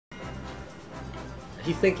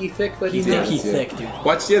He think he thick, but he think he thick, dude.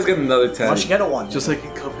 Watch Diaz get another 10. Watch, get a 1. Just like in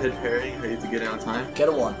Cuphead Parry, I hate to get it on time. Get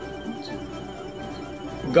a 1.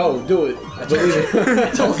 Go, do it. I told you.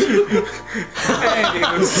 I told you.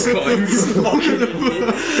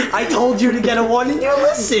 I told you to get a 1 and you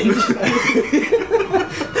listened.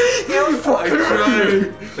 You fucking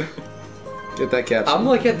tried. Get that caption. I'm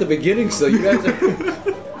like at the beginning, so you guys are.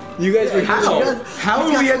 You guys were How are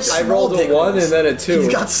we at? I rolled a 1 and then a 2.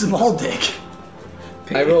 He's got small dick.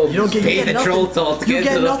 I rolled. You don't get, pay the troll toll to get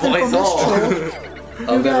to the voice hall.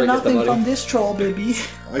 You got nothing from this troll, baby.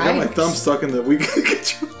 I got my thumb stuck in the weak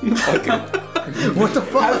control. What the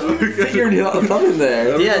fuck? Figuring your thumb in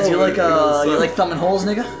there. Diaz, you like thumbing holes,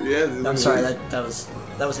 nigga? Yeah. I'm sorry, that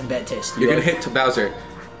was in bad taste. You're gonna hit to Bowser.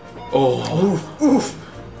 Oh. Oof.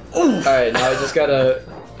 Alright, now I just gotta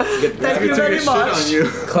get Thank you very much. On you.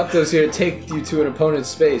 Klepto's here to take you to an opponent's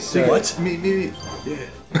space. What? Me. Yeah.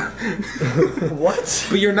 What?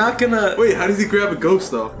 But you're not gonna. Wait, how does he grab a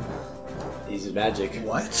ghost though? He's magic.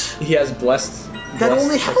 What? He has blessed. That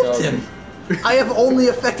only helped him. I have only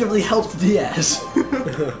effectively helped Diaz.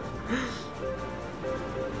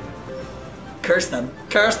 Curse them.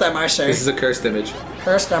 Curse them, I say. This is a cursed image.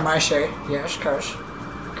 Curse them, I say. Yes, curse.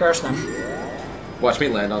 Curse them. Watch me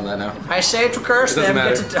land on that now. I say to curse It doesn't them.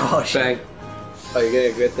 matter. Get to, oh, shit. Bang. Oh, you're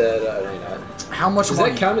gonna get that. No, you're not. How much Does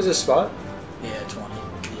money? that count as a spot? Yeah, 20.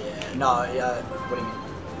 Yeah. No, yeah. What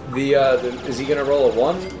do you mean? Is he gonna roll a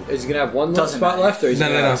 1? Is he gonna have one Doesn't spot matter. left, or is he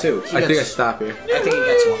gonna have 2? I think I stop here. I think he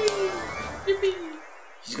gets 1.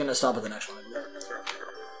 He's gonna stop at the next one.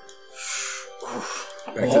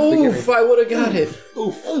 Oof! I would have got it.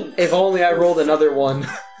 Oof! If only I rolled another 1.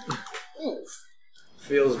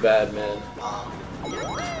 Feels bad, man.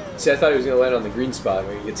 See, I thought he was gonna land on the green spot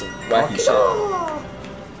where you get some wacky shit.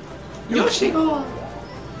 Yoshi!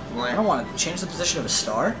 I don't want to change the position of a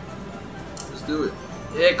star. Let's do it.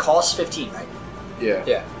 It costs 15, right? Yeah.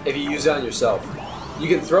 Yeah, if you use it on yourself. You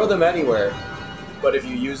can throw them anywhere, but if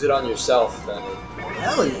you use it on yourself, then it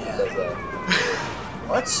Hell yeah. does that.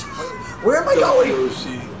 What? Where am I going?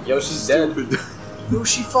 Yoshi. Yoshi's dead. Stupid.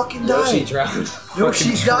 Yoshi fucking died. Yoshi drowned.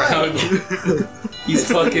 Yoshi died. He's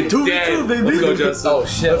fucking dead. baby. Let's go, Justin. Oh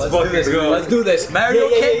shit, let's fucking do this. go. Let's do this. Mario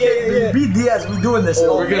can't beat Diaz. We doing this.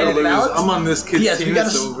 We're gonna lose. balance? I'm on this kid's Diaz, we team. gotta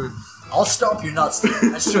It's over. I'll stomp your nuts, dude.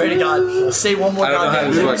 I swear to God. Say one more I don't know how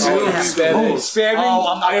to do goddamn it. thing. Spam it. Spamming? Oh,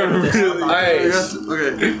 I'm not gonna do this. I'm not gonna do this.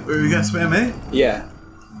 Alright. Okay, we got spam A? Yeah.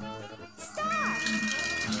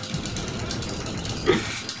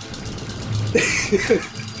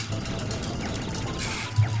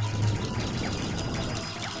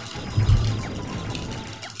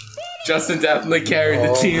 Justin definitely carried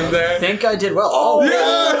the team I there. think I did well. Oh,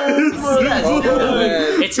 Yes!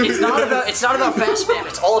 man. It's not about fast spam.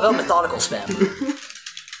 It's all about methodical spam.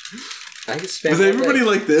 I can spam Was all everybody day.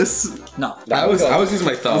 like this? No. I was using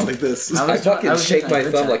my thumb. Like this. I fucking shake my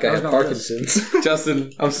thumb like I have was Parkinson's.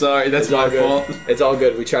 Justin, I'm sorry. That's my It's all fault. good. It's all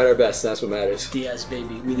good. We tried our best. And that's what matters. Diaz,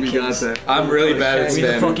 baby. We the We got kings. that. I'm really bad at We the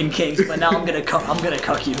spamming. fucking kings. But now I'm gonna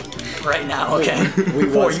cuck you right now. Okay. We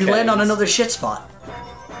Before was you land on kings. another shit spot.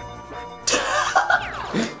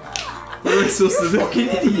 What are we supposed to do? Fucking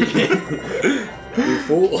idiot. You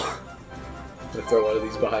fool. I'm gonna throw one of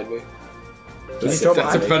these behind me. you throw That's in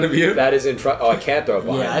behind front of you. That is in front. Oh, I can't throw it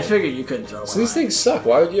behind Yeah, me. I figured you couldn't throw So these one. things suck.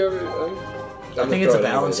 Why would you ever? I think it's a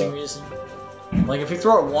balancing reason. Like if you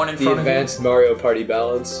throw it one in The front of advanced Mario Party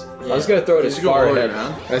balance. Yeah. I was gonna throw it You as should go far all the way ahead.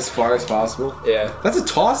 around. As far as possible. Yeah. That's a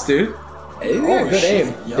toss, dude. Hey, you. yeah, good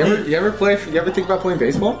aim. Yo. You ever think about playing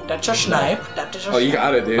baseball? That's a snipe. That is a Oh, you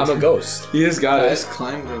got it, dude. I'm a ghost. You just got I it. just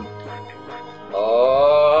climbed him.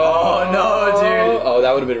 Oh. no, dude. Oh,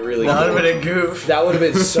 that would have been really That cool. would have been a goof. That would have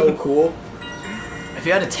been so cool. If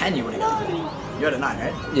you had a 10, you would have got it. You had a 9,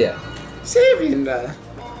 right? Yeah. Saving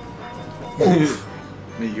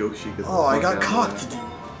Me Yoshi. Get the Oh, I fuck got out of cocked, there.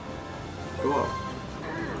 dude. Go up.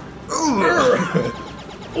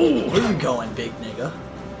 Where you going, big nigga?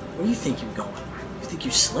 Where you think you're going? You think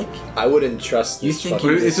you slick? I wouldn't trust You this think fucking-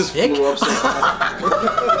 you It just Dick? flew up so high.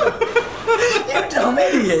 You dumb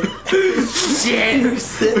idiot! Shit, you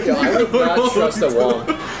sick. Yo, I would not trust a womp.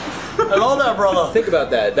 Hello there, brother. Think about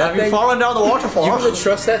that. That Have you thing, fallen down the waterfall? you would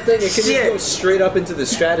trust that thing? It can just Shit. go straight up into the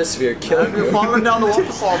stratosphere, killing Have you you. fallen down the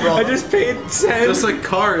waterfall, brother? I just paid 10. Just like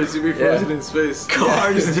cars, you'd be frozen Yeah. in space.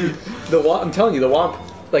 Cars, dude. The womp, I'm telling you, the womp,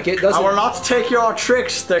 like it I will doesn't. not take your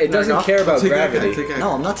tricks, thick It doesn't nigga. care about Take that guy, gravity. take that guy.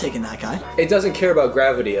 No, I'm not taking that guy. It doesn't care about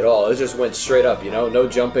gravity at all. It just went straight up, you know? No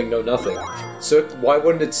jumping, no nothing. So why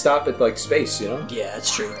wouldn't it stop at like space, you know? Yeah,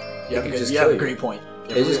 it's true. You have, can a, good, just you have kill a you. great point.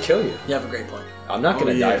 They just kill you. You have a great point. I'm not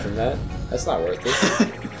gonna yeah. die from that. That's not worth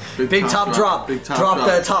it. Big top drop. Big top drop drop.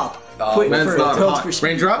 that top. Quit man's for not tilt hot. for speed.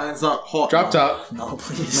 Raindrop? Man's not hot. Drop top. No,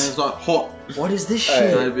 please. Man's not hot. What is this Hey.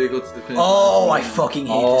 shit? Trying to be able to defend. Oh, I fucking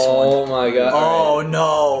hate this Oh one. my god. Oh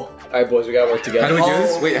no. Alright, boys, we gotta work together. How do we do Oh.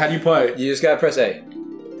 this? Wait, how do you play? You just gotta press A.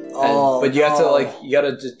 Oh, But you have to, no. like, you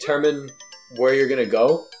gotta determine where you're gonna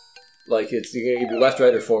go. Like, you're gonna be left,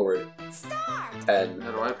 right, or forward. And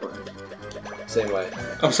How do I play? same way.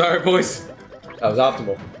 I'm sorry, boys. That was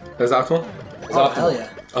optimal. That's optimal? It's Oh, optimal. hell yeah.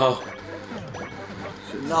 Oh,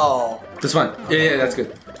 No. that's fine. Yeah, that's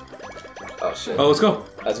good. Oh shit. Oh, let's go.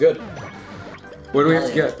 That's good. Where do we have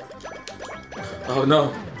to get? Oh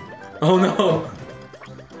no. Oh no.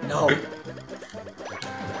 No.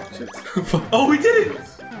 Shit. Oh, we did it!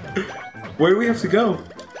 Where do we have to go?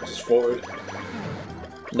 Just forward.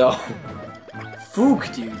 No.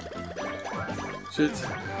 Fook, dude. Shit.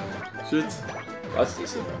 Shit. That's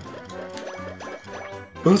decent.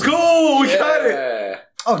 Let's go! We got it! Yeah.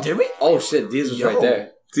 Oh, did we? Oh shit, Diaz was Yo. right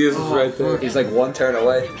there. Diaz was right there. He's like one turn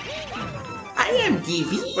away. I am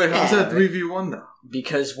DV. Wait, how's that 3v1 though?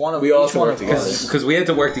 Because one of We all each have to one work of together. us- Because we had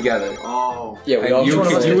to work together. Oh. Yeah, we And all you, one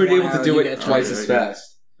of us you gets were 1 able hour, to do you it get twice 20. as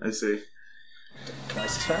fast. I see.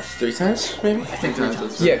 Twice as fast? 3 times, maybe? I think 3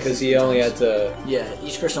 times. Yeah, because he only had to. Yeah,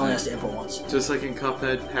 each person only has to input once. Just like in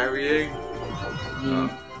Cuphead parrying.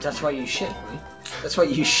 That's why you shit, boy. That's why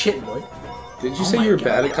you shit, boy. Did you Oh say my you were God.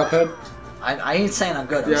 bad at Cuphead? I ain't saying I'm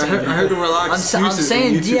good. I'm Yeah, I saying heard them relax. I'm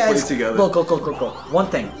saying you two Diaz. play together. Look. One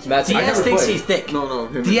thing. Matt's- I Diaz never thinks played. he's thick. No,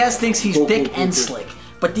 him. Diaz thinks he's Cool, thick cool, cool, and cool. slick.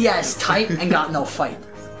 But Diaz tight and got no fight.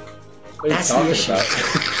 What are you That's the talking issue.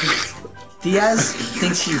 about? Diaz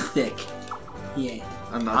thinks he's thick. He ain't.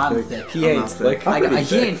 I'm not I'm thick. thick. He I'm ain't not slick. thick. I I'm got, pretty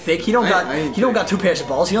he ain't thick. He don't I got. ain't He don't thick. got 2 pairs of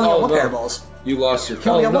balls. He only got Oh, 1 no. pair of balls. You lost your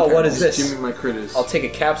only Oh got no, one what pair is of this? Give me my critters. I'll take a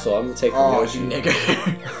capsule. I'm gonna take from Oh, Yoshi. you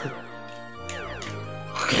nigga.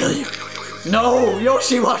 I'll kill you. No,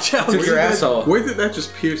 Yoshi, watch out. Took your asshole. Where did that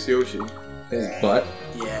just pierce Yoshi? His butt.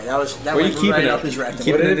 Yeah, that Where went you keeping right it? up his rectum.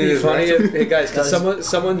 Keep it Wouldn't it in be his funny rectum. if, hey guys, can Does-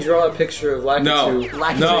 someone draw a picture of Lakitu No.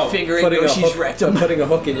 Like No. finger in putting a Yoshi's hook, rectum. putting a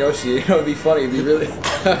hook in Yoshi? You know, it'd be funny. It'd be really,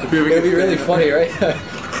 it'd be really funny, right?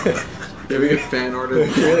 Maybe a fan order.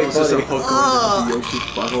 Really It's just a funny. hook going into Yoshi's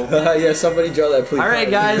butthole. Yeah, somebody draw that, please. All right, That'd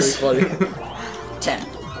be guys. really funny. 10.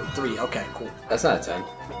 3. Okay, cool. That's not a 10.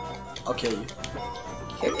 I'll kill you.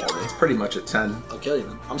 Can't kill me. It's pretty much a 10. I'll kill you,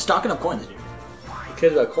 man. I'm stocking up coins, dude. Who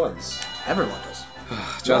cares about coins? Everyone does.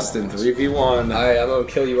 Justin, 3v1. Alright, I'm gonna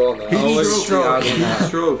kill you all now. Oh, let's stroke. see. Big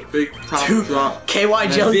stroke. Big top Dude, drop. KY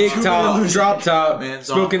jelly. Big top, drop top, Man's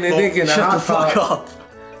smoking the on- dick in a Shut the hot fuck pot. up.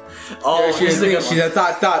 Oh, Yeah, this is a good she's one. a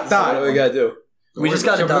dot, dot, What do we dot. gotta do? We just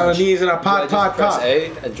gotta Jump on the dodge. knees in a Do I pot, just pot, press pot.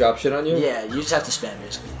 A and drop shit on you? Yeah, you just have to spam,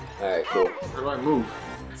 basically. Alright, cool. How do I move?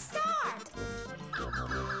 Stop.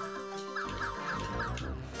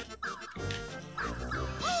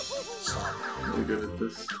 I'm really good at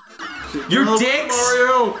this. Your Help, dicks!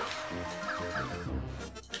 Mario!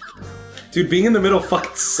 Dude, being in the middle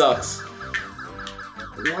fucking sucks.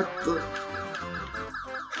 What the?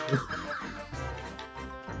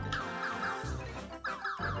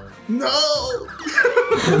 No!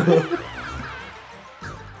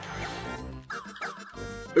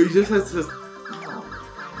 Oh, you just have to.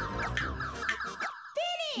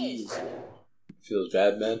 Jeez. Feels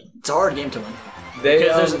bad, man. It's a hard game to win. They,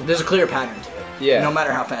 Because there's a clear pattern to it. yeah. No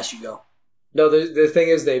matter how fast you go. No, the thing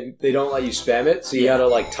is they don't let you spam it, so you Yeah. gotta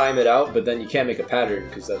like time it out, but then you can't make a pattern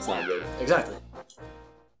because that's not good. Exactly.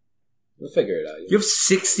 We'll figure it out. You have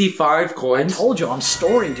 65 I coins? told you, I'm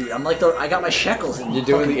storing, dude. I'm like I got my shekels in You're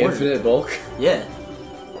doing fucking the order. infinite bulk? Yeah.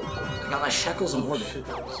 I got my shekels in order.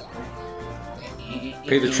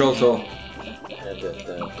 Pay the troll toll.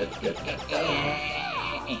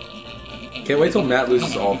 Can't wait till Matt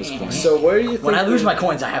loses all of his coins. So where do you think When I lose the- my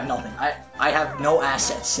coins, I have nothing. I have no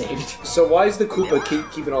assets saved. So why is the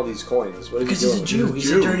Koopa keeping all these coins? What is Because he he's a doing? Jew.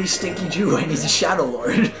 He's a dirty, stinky Jew, and he's a Shadow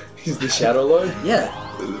Lord. He's the Shadow Lord? Yeah.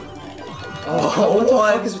 Oh, what the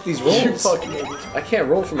what? fuck is with these You rolls? fucking idiot. I can't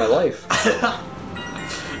roll for my life.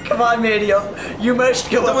 Come on, Mario. You must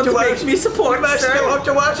go up to watch me support. You must go up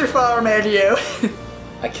to watch your farm, Mario.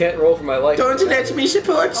 I can't roll for my life. let me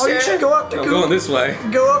support, Oh, you should go up to I'm going this way.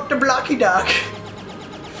 Go up to Blocky Dock.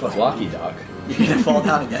 Blocky Doc. You're gonna fall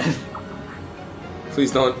down again.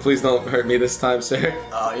 Please don't hurt me this time, sir.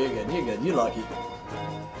 Oh, you're good. You're good. You're lucky.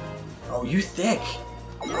 Oh, you thick.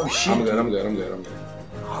 Oh shit. I'm good, I'm good, I'm good, I'm good.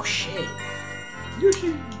 Oh shit. You're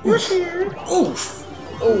here. Oof.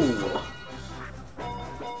 Oh.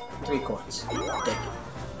 3 coins. Thank you.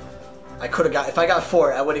 I could have got. If I got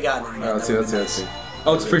 4, I would have gotten it. Alright, let's see, let's see, let's see.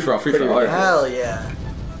 Oh, it's free for all, free for all. Pretty Alright. Hell yeah.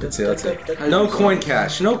 Let's see, let's see. No coin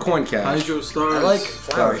cash, no coin cash. Hydro stars. I like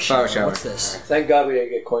flower Flower shower. shower. What's this? Thank God we didn't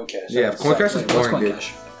get coin cash. Yeah, coin cash is What's boring, coin dude.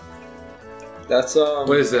 cash? That's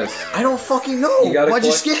What is this? I don't fucking know. You gotta Why'd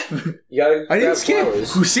you collect- skip? You gotta. I didn't grab skip.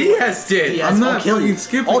 flowers. Who Diaz did? Diaz, I'm not I'll kill fucking you.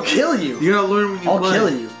 skipping. I'll kill you. You gotta learn when you I'll play. kill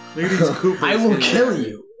you. Look at these Koopas. I will kill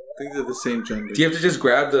you. I think they're the same gender. Do you have to just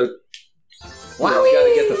grab the... Yeah, you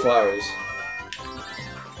gotta get the flowers.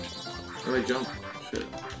 How do I jump? Shit.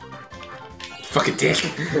 Fucking dick.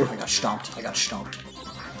 I got stomped. I got stomped.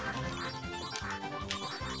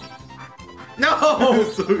 No!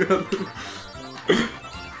 So good.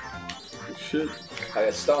 Shit. I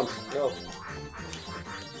got stomped. No.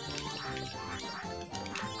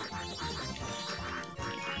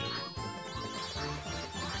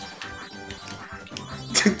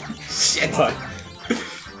 Shit.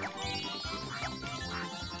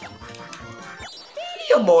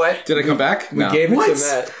 Yeah, boy. Did I come back? We No. gave it What? to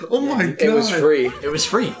Matt. Oh my god. It was free. It was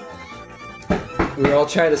free. We were all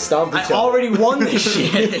trying to stomp each I other. already won this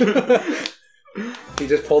shit. He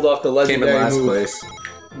just pulled off the Came in legendary last move. place.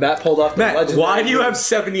 Matt pulled off the Matt, legendary why do you move. have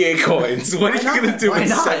 78 coins? What are you not? gonna do Why with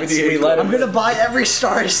not? 78 We let coins? I'm gonna buy every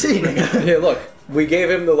star I see, nigga. Here, look. We gave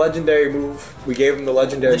him the legendary move. We gave him the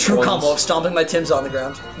legendary The true coins. combo of stomping my Tims on the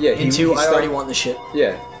ground. Yeah, In two, I already stomped- won the shit.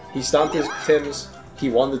 Yeah. He stomped his Tims. He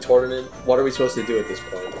won the tournament. What are we supposed to do at this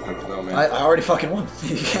point? I don't know, man. I already fucking won.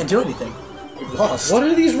 You can't do anything. You lost. What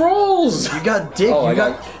are these rolls? You got dick. Oh, I you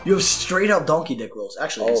got. got- You have straight up donkey dick rolls.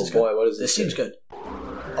 Actually, this Oh is good. boy, what is This this? seems good.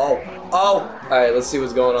 Oh. Oh. Alright, let's see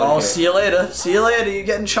what's going on Oh, here. see you later. See you later. You're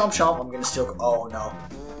getting chomp chomp. I'm gonna steal. Oh no.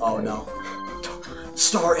 Oh no.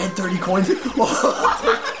 Star and 30 coins.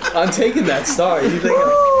 I'm taking that star.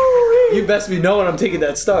 You best be knowing I'm taking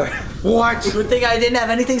that star. What? Good thing I didn't have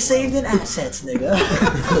anything saved in assets, nigga.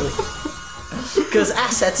 Because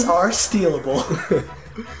assets are stealable.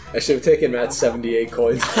 I should have taken Matt's 78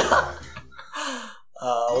 coins.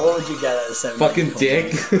 What would you get out of 78 Fucking coins?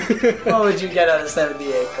 dick. What would you get out of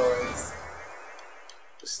 78 coins?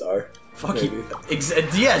 Star. Fuck Maybe. you.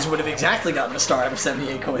 Diaz would have exactly gotten a star out of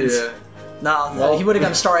 78 coins. Yeah. No, Well, he would have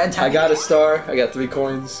gotten a star and 10. I got a star. I got 3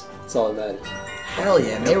 coins. That's all that matters. Hell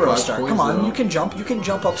yeah, Mayro 5 star. coins, Come on, though. you can jump. You can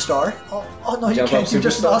jump up star. Oh no, you Jump can't. up You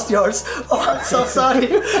just superstar. lost yours. Oh, I'm so sorry.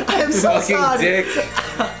 I'm so Fucking sorry. dick.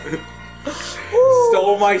 Woo.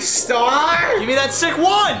 Stole my star! Give me that sick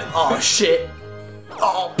one. Oh shit.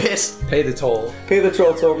 Oh piss. Pay the toll. Pay the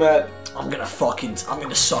troll toll, Matt. I'm gonna suck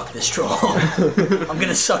this troll. I'm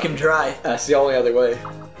gonna suck him dry. That's the only other way.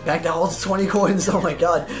 Back to all the 20 coins. Oh my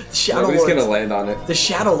god. The Shadow Nobody's Lords. gonna land on it. The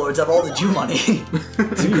Shadow Lords have all the Jew money.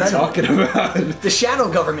 What are you talking about? The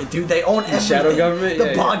Shadow Government, dude. They own everything. Shadow Government? The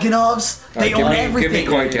Yeah, yeah. Boganovs. They Alright, own give everything. me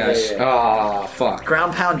coin Yeah, cash. yeah, yeah. Ah, fuck.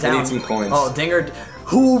 Ground pound I down. need some coins. Oh, Dinger.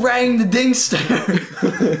 Who rang the dingster?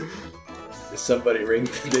 Somebody ring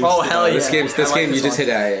the Oh, hell yeah. This game, I like you this just one.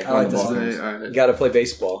 hit A I on like the this ball. one. Alright. You gotta play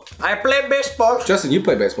baseball. I play baseball. Justin, you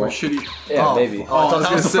play baseball. Should he? Yeah, Oh, maybe. oh, I thought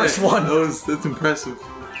that was the gonna first say, one. That's impressive.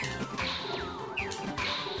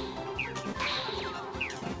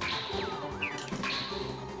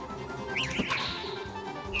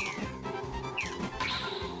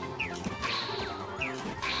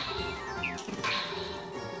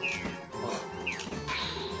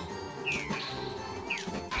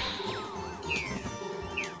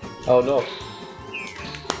 Oh no.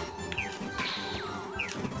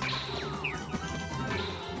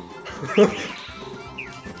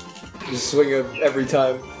 Just swing it every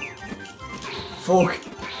time. Fuck.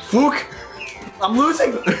 Fuck. I'm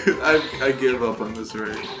losing. I give up on this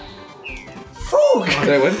race. Fuck. Did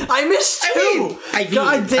I win? I missed two.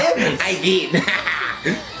 God damn it. I win.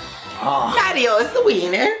 Mario is the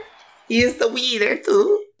winner. He is the winner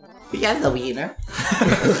too. He is the winner.